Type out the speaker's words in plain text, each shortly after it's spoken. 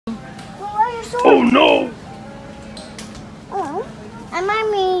sword. Oh no! Oh, and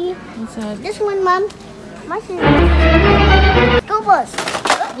mommy. What's that? This one, mom. My scissors. Go bus.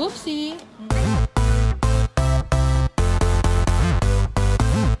 Oopsie.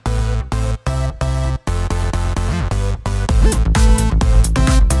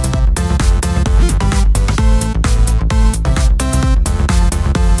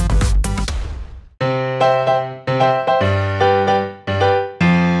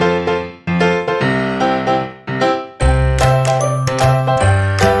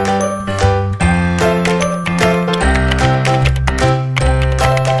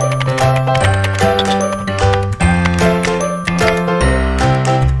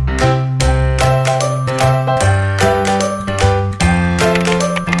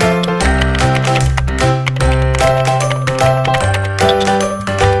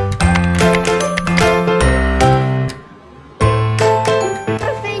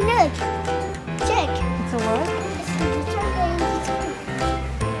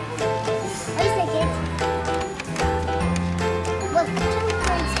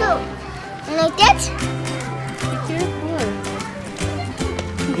 Like that? Be careful.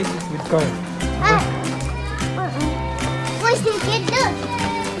 This is with car. Where's the kid? Look.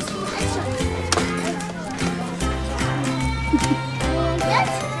 Like that?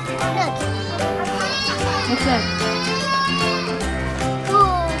 Look. What's that?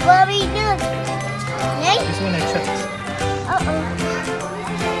 Cool, Bobby, look. Right? This one I checked.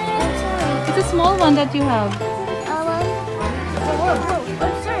 It's a small one that you have.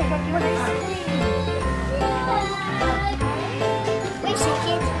 Wait a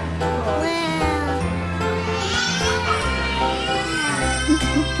second. Wow.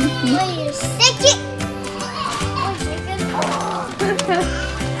 Wait a second.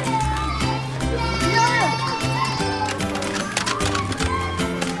 No.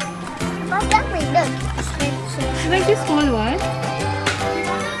 Look, You like this small one?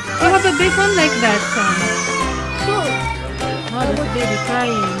 You have a big one like that, son. cool. Oh, there's a baby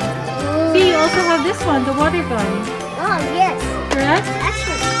crying. See, you also have this one, the water gun. Oh, yes. Correct?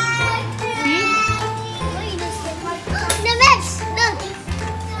 Actually. See? The mats. Look.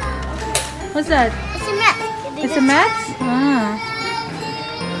 What's that? It's a mat. It's a mat? Ah.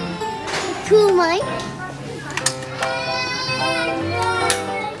 Cool, Mike.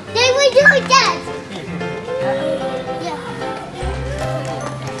 Then we do it, Dad. Yeah.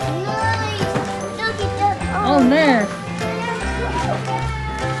 Nice. Look at that. Oh, Nerf.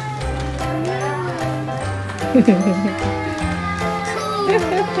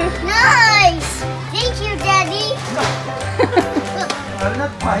 Nice. Thank you, Daddy. I'm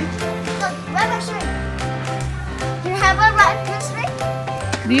not quite. Look, rubber string. You have a rubber string?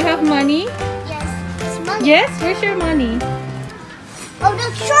 Do you have money? Yes. It's money. Yes? Where's your money? Oh,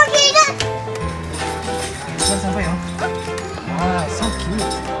 look, shorty, look. Saan ba yun? Ah, so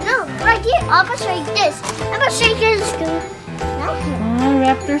cute. No, right here. I'm gonna show you this. I'm gonna show you this. Right here. Oh,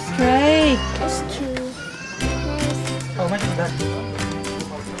 Raptor Strike. It's cute. Nice. How much is that?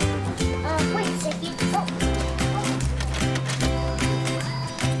 Wait a second. Oh.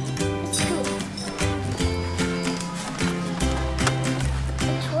 It's cool.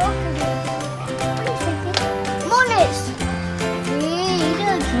 It's walking. Wait a second. Monas. Hey,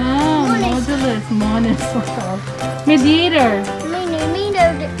 look. Oh, Monas. modulus. Monas. Mediator. Meter.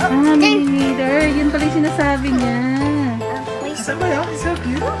 Ah, mediator. Yun pala yung sinasabi niya. Wait a Saan ba yun? It's so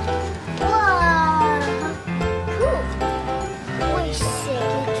cute. Wow. Cool. Wait a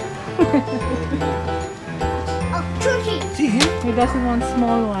second. Oh, turkey. See him? He doesn't want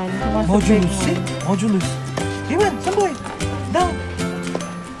small one. He wants a big Modulus. See? one. Modulus. Hey man, saan ba yun? Down.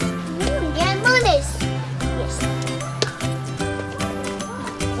 Yeah, monas. Yes.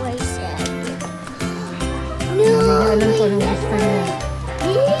 Wait a second. Hindi niya No. alam kung anong gusto niya.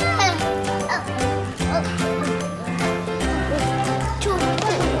 Yeah. Oh. Two.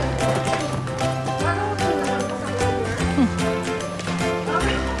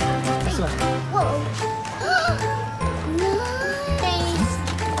 This one. Whoa. Nice.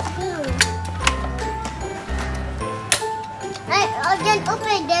 Good. Again,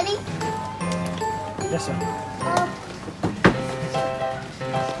 open it, Daddy. This one.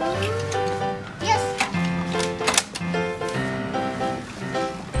 Yes.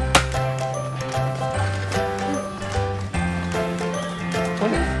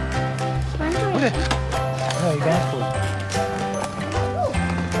 Hold it. Hold it. No, you can't pull.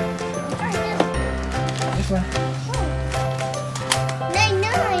 This one.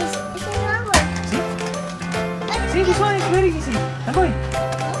 Nice. It's a rubber. See? See, this one is very easy. Agoy.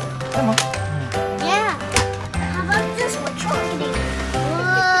 Come on. Yeah. How about this one? Chocolate.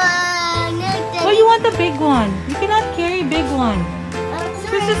 Whoa, look big one. You cannot carry big one.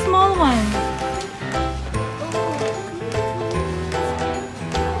 Choose a small one.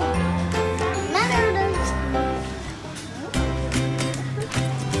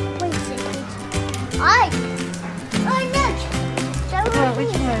 Oh,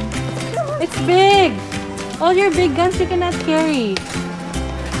 which one? It's big. All your big guns you cannot carry.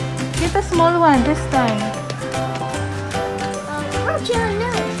 Get a small one this time.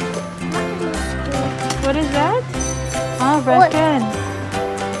 What is that? Oh, red pen.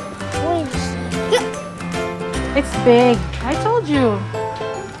 It's big. I told you.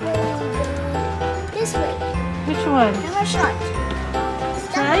 This way. Which one? Have a shot.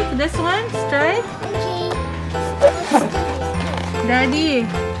 Strike? This one? Strike? Okay. Daddy.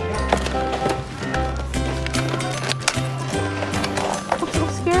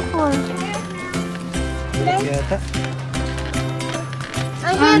 Oops, careful. Yata.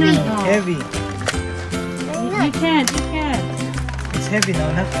 I'm heavy. No. Heavy. You can't. It's heavy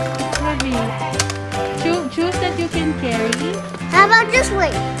now, na? It's heavy. Choose that you can carry. How about this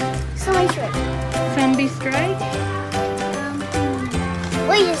way? Zombie strike. Zombie strike.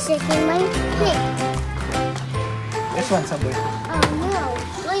 Wait a second, my pick. This one, somebody. Oh no.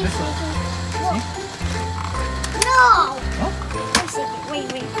 Wait a This one. second. See? No! Oh? Wait a second.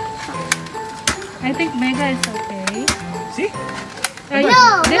 Wait. I think Mega is okay. See?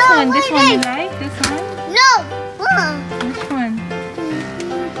 No, This no, one you wait. like? This one? No! Which one?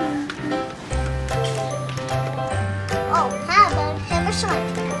 Oh, how about hammer shot?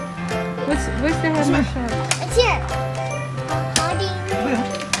 Where's the hammer shot? It's here. Hiding. Well,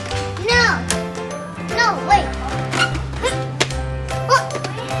 No, wait.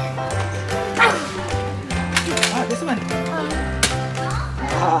 this one.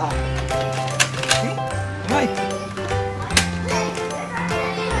 See? Right.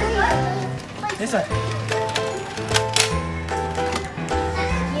 This one.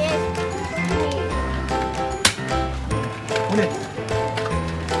 Hold it.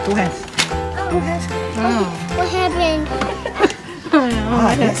 Two hands. Oh. What happened?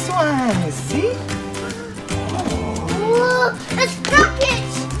 This one. See? Whoa, it's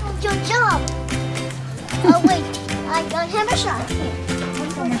rockets! Good job. Oh wait, I got hammer shot here.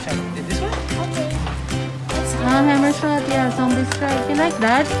 Hammer shot. This one? Okay. Hammer shot, yeah, zombie strike. You like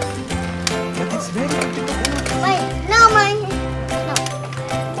that? But it's very difficult. Wait, no, mine. No.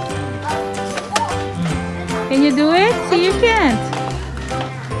 Can you do it? See, you can't.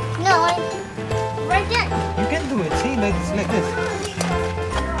 No, right there. You can do it. See? Like this.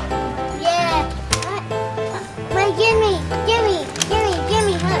 Yeah. Wait, gimme.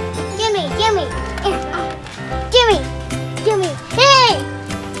 Look. Gimme. Hey!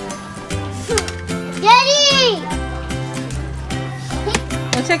 Daddy!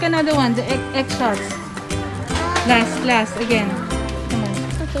 Let's check another one, the X shots. Last, again. Come on,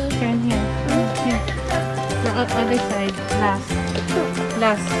 Okay. turn here. Here. The other side.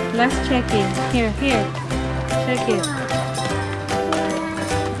 Last checking. Here. Check it.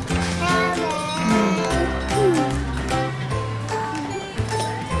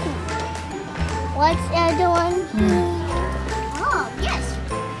 What's the other one? Oh, yes.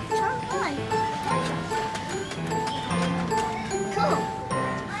 Turn on. Cool.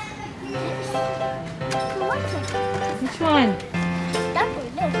 What's it? Which one? That one,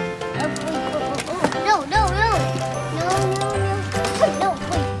 no. No,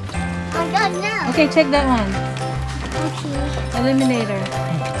 wait. I got it now. Okay, check that one. Okay. Eliminator.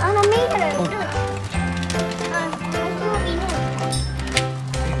 On a meter. Oh. Look.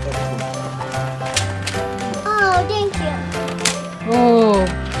 Oh, thank you. Oh.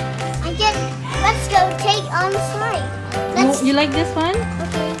 Let's go take on the slide. Let's. You like this one?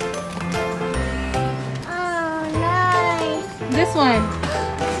 Okay. Oh, nice. This one.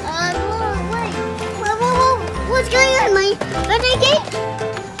 Wait. Whoa. What's going on, my birthday cake?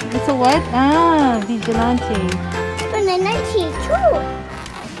 It's a what? Ah, vigilante. Birthday 92.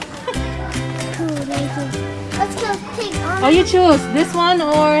 Cool, thank you. Let's go take on. Oh, you choose this one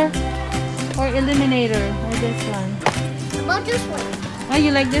or eliminator or this one. How about this one? Oh,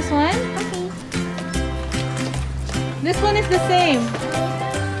 you like this one? Okay. This one is the same.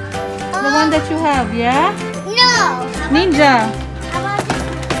 The one that you have, yeah? No. Ninja. How about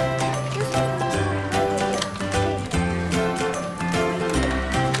this one?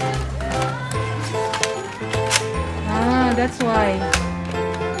 Ah, that's why.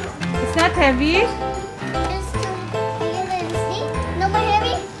 It's not heavy. Just to see? No more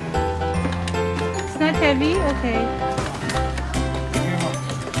heavy? It's not heavy. Okay.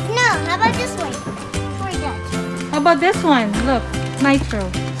 No. How about this one? For that. How about this one? Look, nitro.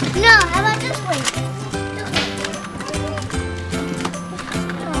 No, how about this way?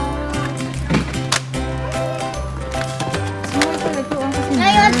 Small pala ito. Kasi Now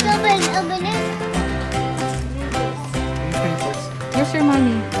you have to open it. You pay first. where's your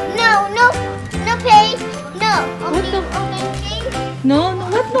money? No, pay. No, What the- open pay. No,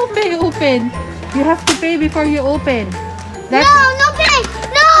 what no pay open? You have to pay before you open. That's No pay.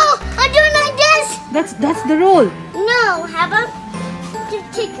 No, I'm doing like this. that's the rule. No, how about the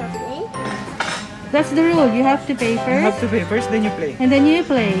ticker, please? That's the rule. You have to pay You have first, to pay first, then you play. and then you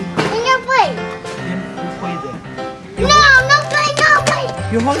play. In your play. Then you play then. No play.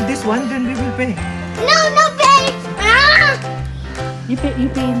 You hold this one, then we will pay. No pay. Ah! You pay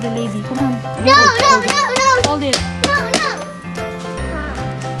in the lady. Come on. No. Hold it. No.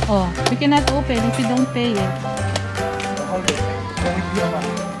 Oh, we cannot open if you don't pay it. Hold it. Go with your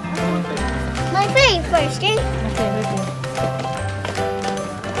money. You will pay. My pay first, okay? Okay, okay.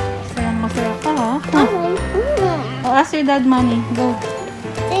 Sayang masarap ka, ha? Oh, ask your dad money. Go.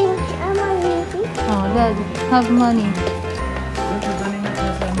 Oh, dad, have money. Don't you done enough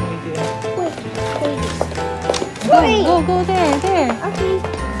na sa ATM? Go there. Okay.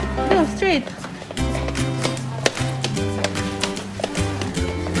 Go straight.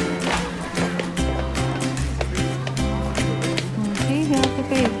 Okay, you have to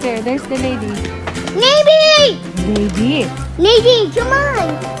pay. There's the lady. Lady. Nadine, come on.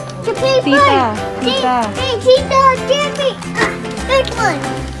 To pay Tita, first. Tita. Hey, Tita, give me. This one.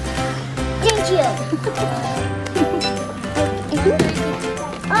 Thank you.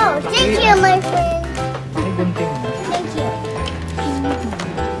 Oh, thank you, my friend. Ay, gunting mo. Thank you.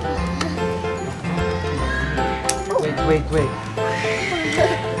 Wait.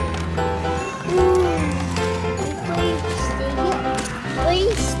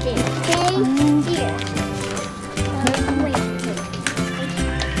 Please stay here. Wait.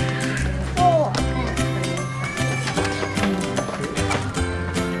 Oh.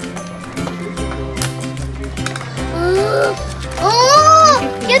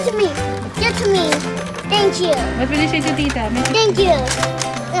 Oh! Get to me. Thank you. What will you say to Tita? Thank you.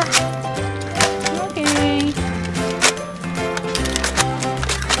 Okay.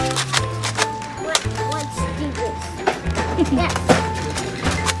 Let's do this. Yes.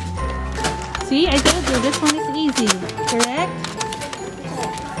 See, I told you, this one is easy. Correct?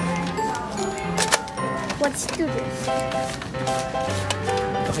 Let's do this.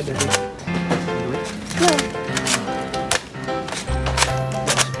 Okay, Daddy. Do it. No.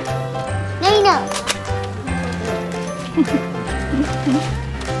 Now you know. Thank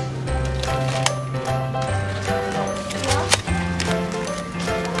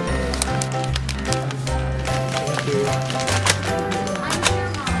you.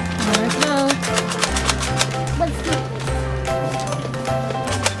 Let's go. Let's do this.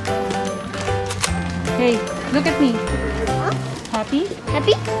 Hey, look at me. Huh? Happy?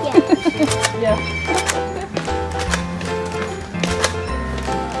 Happy? Yeah. Yeah.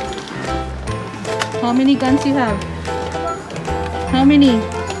 How many guns you have? How many?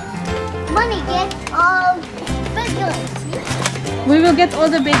 Money get all big guns. We will get all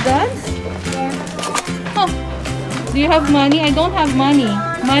the big guns? Yeah. Huh. Do you have money? I don't have money.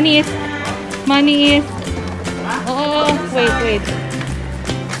 Money is... Oh, wait.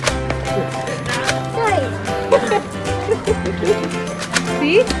 Sorry.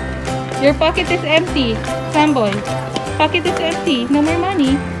 See? Your pocket is empty. Samboy. Pocket is empty. No more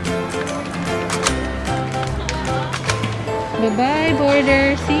money. Bye-bye,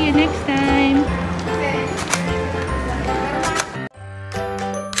 border. See you next time.